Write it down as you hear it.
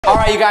All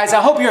right, you guys,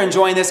 I hope you're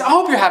enjoying this. I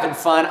hope you're having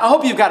fun. I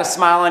hope you've got a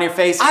smile on your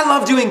face. I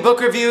love doing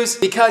book reviews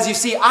because, you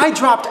see, I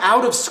dropped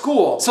out of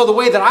school. So the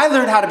way that I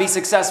learned how to be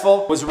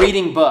successful was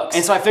reading books.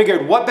 And so I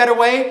figured, what better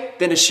way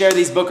than to share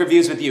these book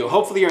reviews with you?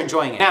 Hopefully you're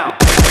enjoying it. Now,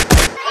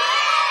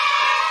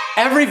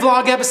 every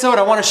vlog episode,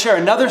 I want to share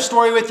another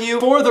story with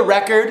you, for the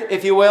record,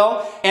 if you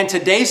will. And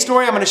today's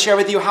story, I'm going to share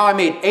with you how I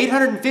made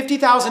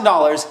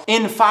 $850,000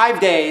 in 5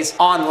 days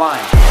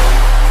online.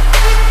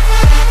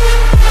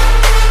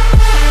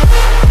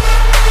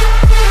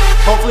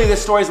 Hopefully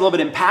this story is a little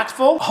bit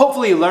impactful.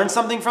 Hopefully you learned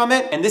something from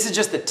it. And this is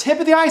just the tip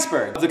of the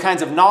iceberg of the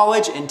kinds of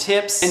knowledge and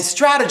tips and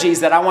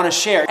strategies that I want to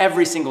share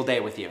every single day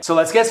with you. So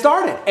let's get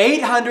started.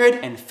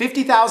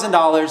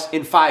 $850,000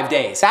 in 5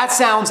 days. That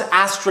sounds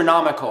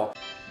astronomical.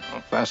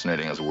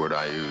 Fascinating is a word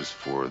I use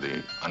for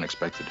the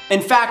unexpected.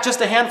 In fact,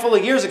 just a handful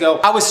of years ago,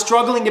 I was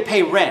struggling to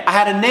pay rent. I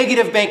had a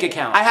negative bank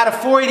account. I had a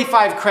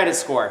 485 credit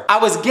score. I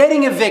was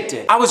getting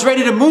evicted. I was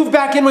ready to move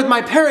back in with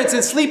my parents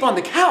and sleep on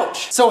the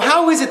couch. So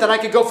how is it that I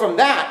could go from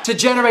that to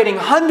generating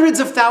hundreds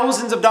of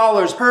thousands of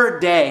dollars per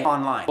day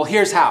online? Well,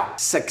 here's how.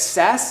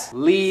 Success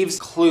leaves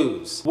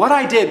clues. What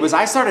I did was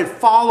I started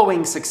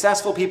following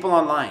successful people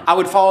online. I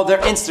would follow their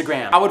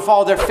Instagram. I would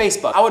follow their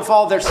Facebook. I would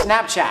follow their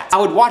Snapchat. I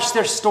would watch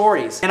their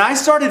stories. And I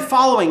started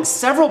following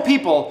several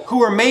people who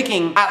were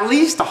making at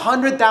least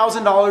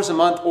 $100,000 a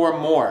month or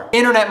more.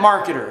 Internet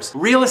marketers,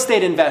 real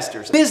estate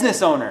investors,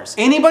 business owners,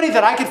 anybody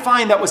that I could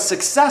find that was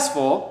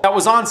successful, that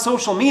was on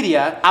social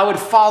media, I would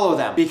follow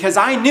them because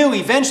I knew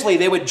eventually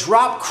they would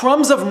drop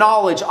crumbs of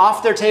knowledge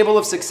off their table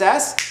of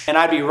success and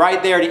I'd be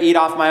right there to eat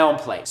off my own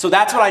plate. So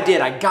that's what I did.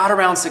 I got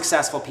around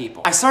successful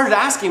people. I started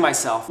asking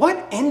myself,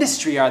 what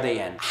industry are they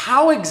in?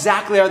 How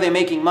exactly are they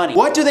making money?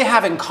 What do they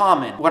have in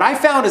common? What I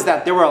found is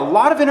that there were a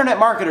lot of internet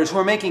marketers who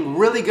were making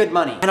really good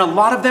money. And a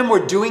lot of them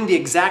were doing the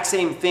exact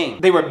same thing.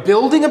 They were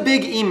building a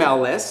big email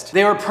list,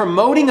 they were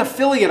promoting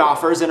affiliate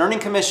offers and earning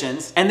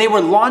commissions, and they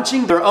were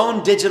launching their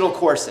own digital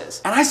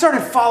courses. And I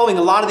started following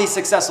a lot of these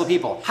successful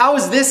people. How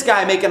is this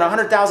guy making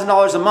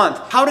 $100,000 a month?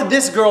 How did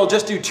this girl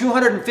just do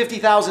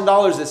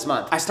 $250,000 this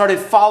month? I started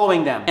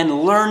following them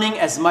and learning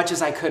as much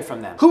as I could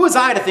from them. Who was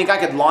I to think I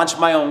could launch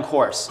my own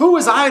course? Who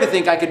was I to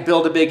think I could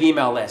build a big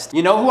email list?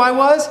 You know who I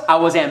was? I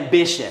was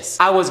ambitious.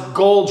 I was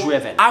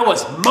goal-driven. I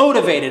was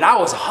motivated. I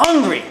was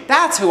hungry.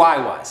 That's who I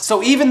was.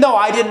 So even though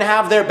I didn't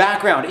have their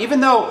background,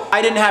 even though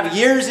I didn't have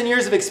years and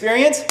years of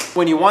experience,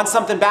 when you want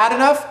something bad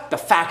enough, the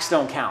facts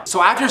don't count.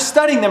 So after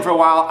studying them for a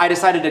while, I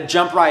decided to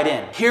jump right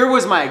in. Here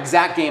was my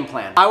exact game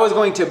plan. I was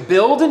going to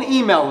build an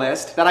email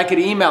list that I could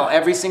email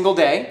every single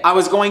day. I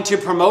was going to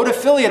promote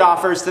affiliate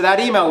offers to that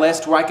email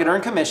list where I could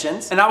earn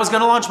commissions. And I was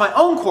going to launch my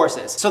own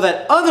courses so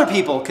that other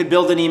people could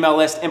build an email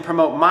list and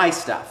promote my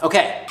stuff.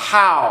 Okay,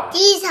 how?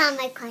 These are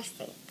my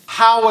questions.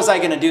 How was I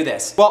gonna do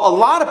this? Well, a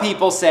lot of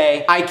people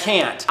say, I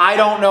can't. I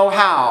don't know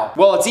how.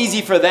 Well, it's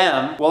easy for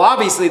them. Well,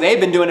 obviously they've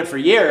been doing it for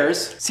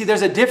years. See,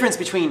 there's a difference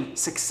between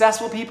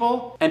successful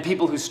people and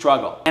people who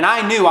struggle. And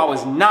I knew I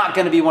was not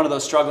gonna be one of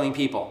those struggling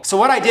people. So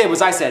what I did was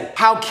I said,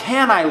 how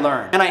can I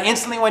learn? And I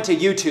instantly went to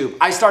YouTube.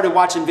 I started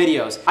watching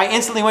videos. I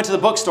instantly went to the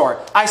bookstore.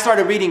 I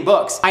started reading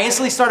books. I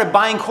instantly started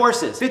buying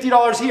courses.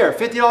 $50 here,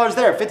 $50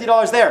 there,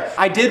 $50 there.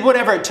 I did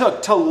whatever it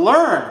took to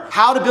learn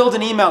how to build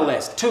an email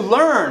list, to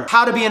learn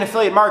how to be an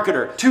affiliate marketer,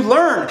 to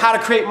learn how to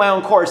create my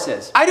own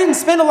courses. I didn't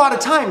spend a lot of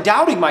time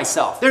doubting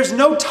myself. There's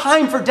no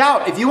time for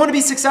doubt. If you want to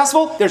be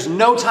successful, there's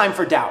no time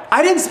for doubt.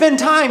 I didn't spend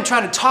time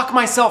trying to talk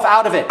myself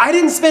out of it. I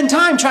didn't spend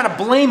time trying to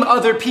blame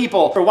other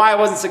people for why I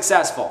wasn't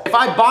successful. If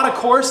I bought a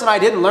course and I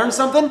didn't learn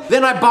something,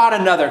 then I bought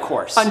another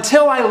course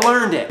until I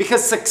learned it,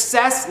 because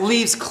success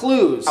leaves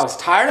clues. I was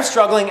tired of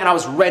struggling and I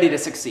was ready to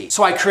succeed.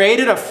 So I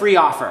created a free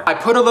offer. I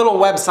put a little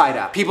website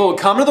up. People would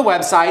come to the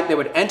website, they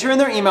would enter in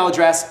their email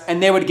address, and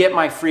they would get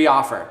my free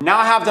offer. Now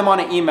I have them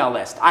on an email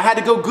list. I had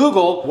to go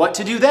Google what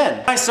to do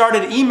then. I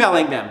started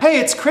emailing them.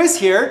 Hey, it's Chris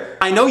here.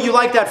 I know you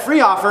like that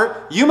free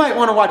offer. You might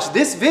want to watch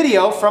this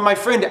video from my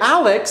friend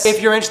Alex if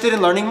you're interested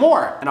in learning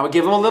more. And I would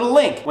give them a little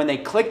link. When they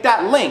clicked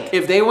that link,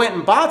 if they went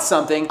and bought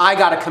something, I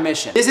got a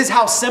commission. This is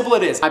how simple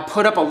it is. I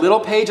put up a little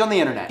page on the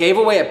internet, gave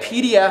away a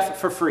PDF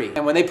for free.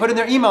 And when they put in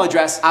their email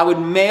address, I would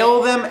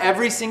mail them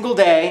every single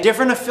day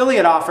different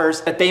affiliate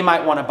offers that they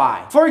might want to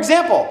buy. For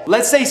example,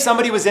 let's say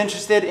somebody was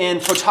interested in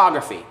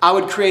photography. I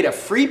would create a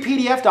free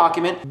PDF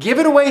document, give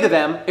it away to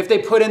them if they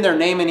put in their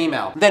name and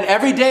email. Then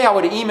every day I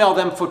would email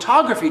them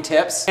photography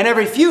tips, and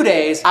every few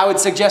days I would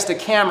suggest a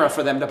camera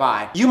for them to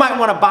buy. You might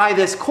want to buy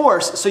this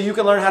course so you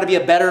can learn how to be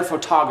a better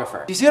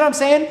photographer. Do you see what I'm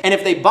saying? And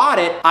if they bought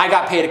it, I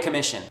got paid a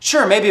commission.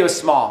 Sure, maybe it was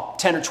small,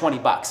 10 or 20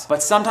 bucks,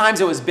 but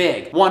sometimes it was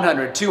big,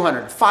 $100,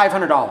 $200,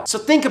 $500. So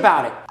think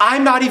about it.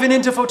 I'm not even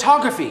into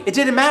photography. It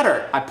didn't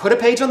matter. I put a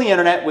page on the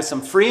internet with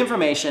some free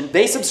information,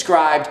 they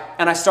subscribed,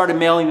 and I started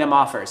mailing them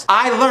offers.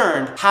 I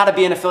learned how to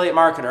be an affiliate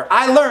marketer.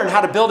 I learned how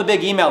to build a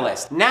big email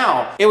list.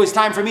 Now, it was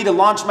time for me to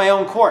launch my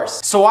own course.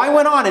 So I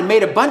went on and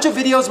made a bunch of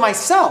videos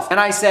myself, and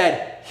I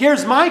said,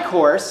 here's my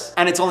course,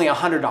 and it's only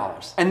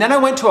 $100. And then I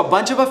went to a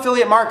bunch of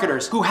affiliate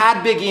marketers who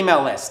had big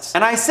email lists.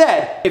 And I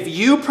said, if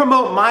you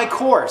promote my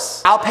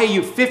course, I'll pay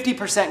you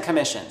 50%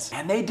 commissions.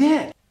 And they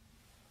did.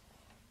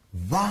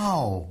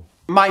 Wow.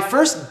 My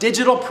first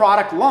digital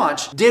product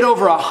launch did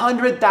over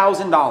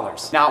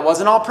 $100,000. Now, it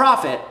wasn't all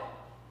profit,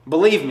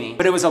 believe me,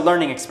 but it was a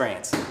learning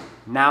experience.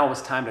 Now it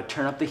was time to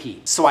turn up the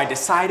heat. So I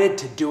decided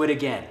to do it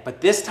again,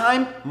 but this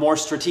time more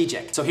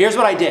strategic. So here's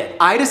what I did.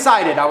 I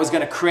decided I was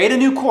gonna create a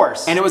new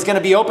course, and it was gonna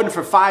be open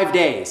for 5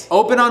 days.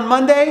 Open on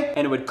Monday,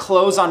 and it would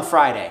close on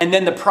Friday. And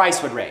then the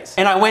price would raise.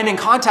 And I went and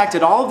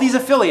contacted all of these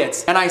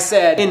affiliates, and I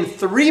said, in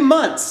 3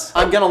 months,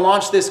 I'm gonna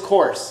launch this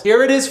course.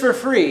 Here it is for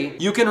free.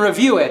 You can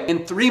review it.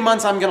 In 3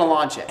 months, I'm gonna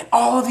launch it. And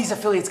all of these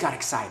affiliates got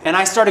excited. And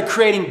I started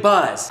creating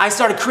buzz. I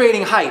started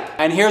creating hype.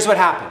 And here's what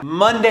happened.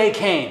 Monday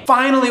came.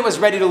 Finally, it was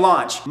ready to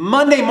launch.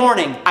 Monday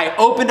morning, I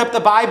opened up the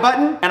buy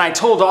button and I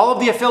told all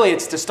of the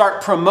affiliates to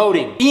start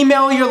promoting.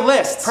 Email your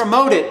lists,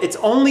 promote it. It's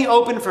only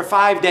open for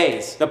 5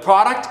 days. The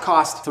product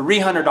cost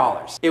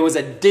 $300. It was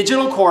a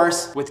digital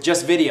course with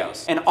just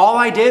videos. And all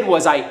I did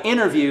was I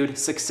interviewed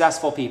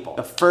successful people.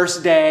 The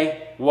first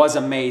day was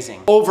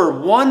amazing. Over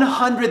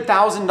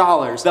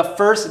 $100,000 the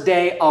first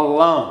day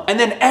alone. And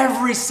then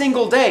every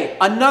single day,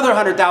 another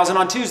 $100,000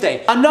 on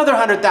Tuesday, another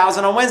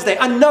 $100,000 on Wednesday,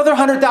 another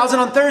 $100,000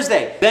 on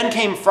Thursday. Then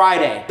came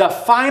Friday, the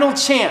final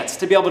chance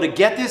to be able to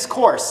get this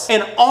course.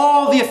 And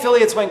all the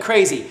affiliates went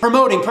crazy,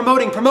 promoting.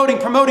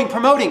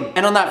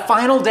 And on that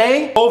final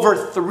day, over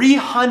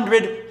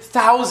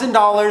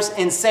 $300,000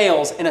 in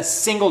sales in a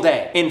single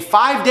day. In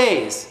 5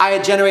 days, I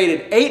had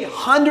generated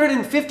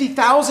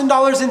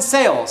 $850,000 in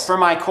sales for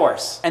my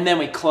course. And then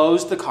we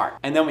closed the cart,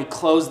 and then we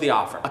closed the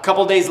offer. A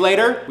couple days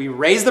later, we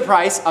raised the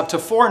price up to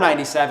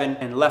 $497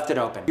 and left it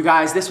open. You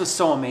guys, this was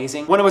so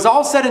amazing. When it was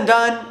all said and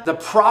done, the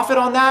profit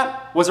on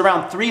that was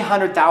around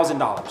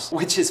 $300,000,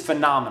 which is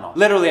phenomenal.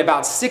 Literally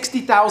about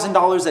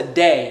 $60,000 a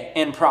day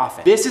in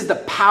profit. This is the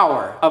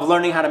power of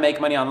learning how to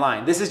make money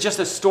online. This is just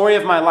a story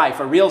of my life,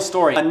 a real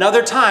story.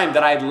 Another time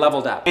that I had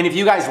leveled up. And if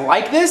you guys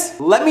like this,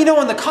 let me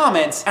know in the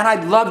comments, and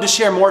I'd love to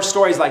share more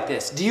stories like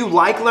this. Do you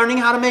like learning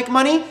how to make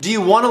money? Do you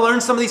want to learn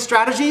some of these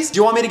strategies? Do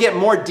you want me to get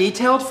more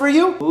detailed for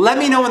you? Let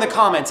me know in the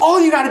comments. All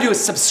you gotta do is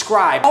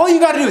subscribe. All you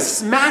gotta do is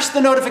smash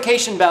the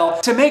notification bell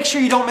to make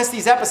sure you don't miss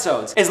these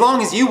episodes. As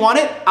long as you want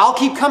it, I'll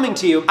keep coming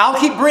to you. I'll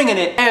keep bringing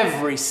it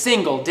every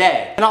single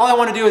day. And all I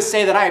wanna do is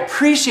say that I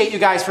appreciate you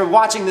guys for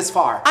watching this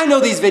far. I know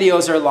these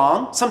videos are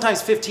long,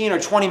 sometimes 15 or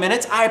 20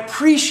 minutes. I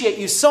appreciate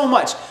you so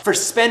much for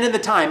spending the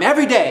time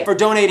every day, for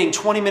donating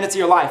 20 minutes of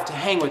your life to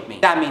hang with me.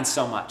 That means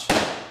so much.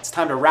 It's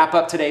time to wrap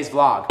up today's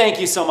vlog. Thank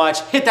you so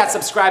much. Hit that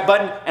subscribe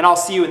button, and I'll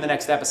see you in the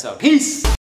next episode. Peace!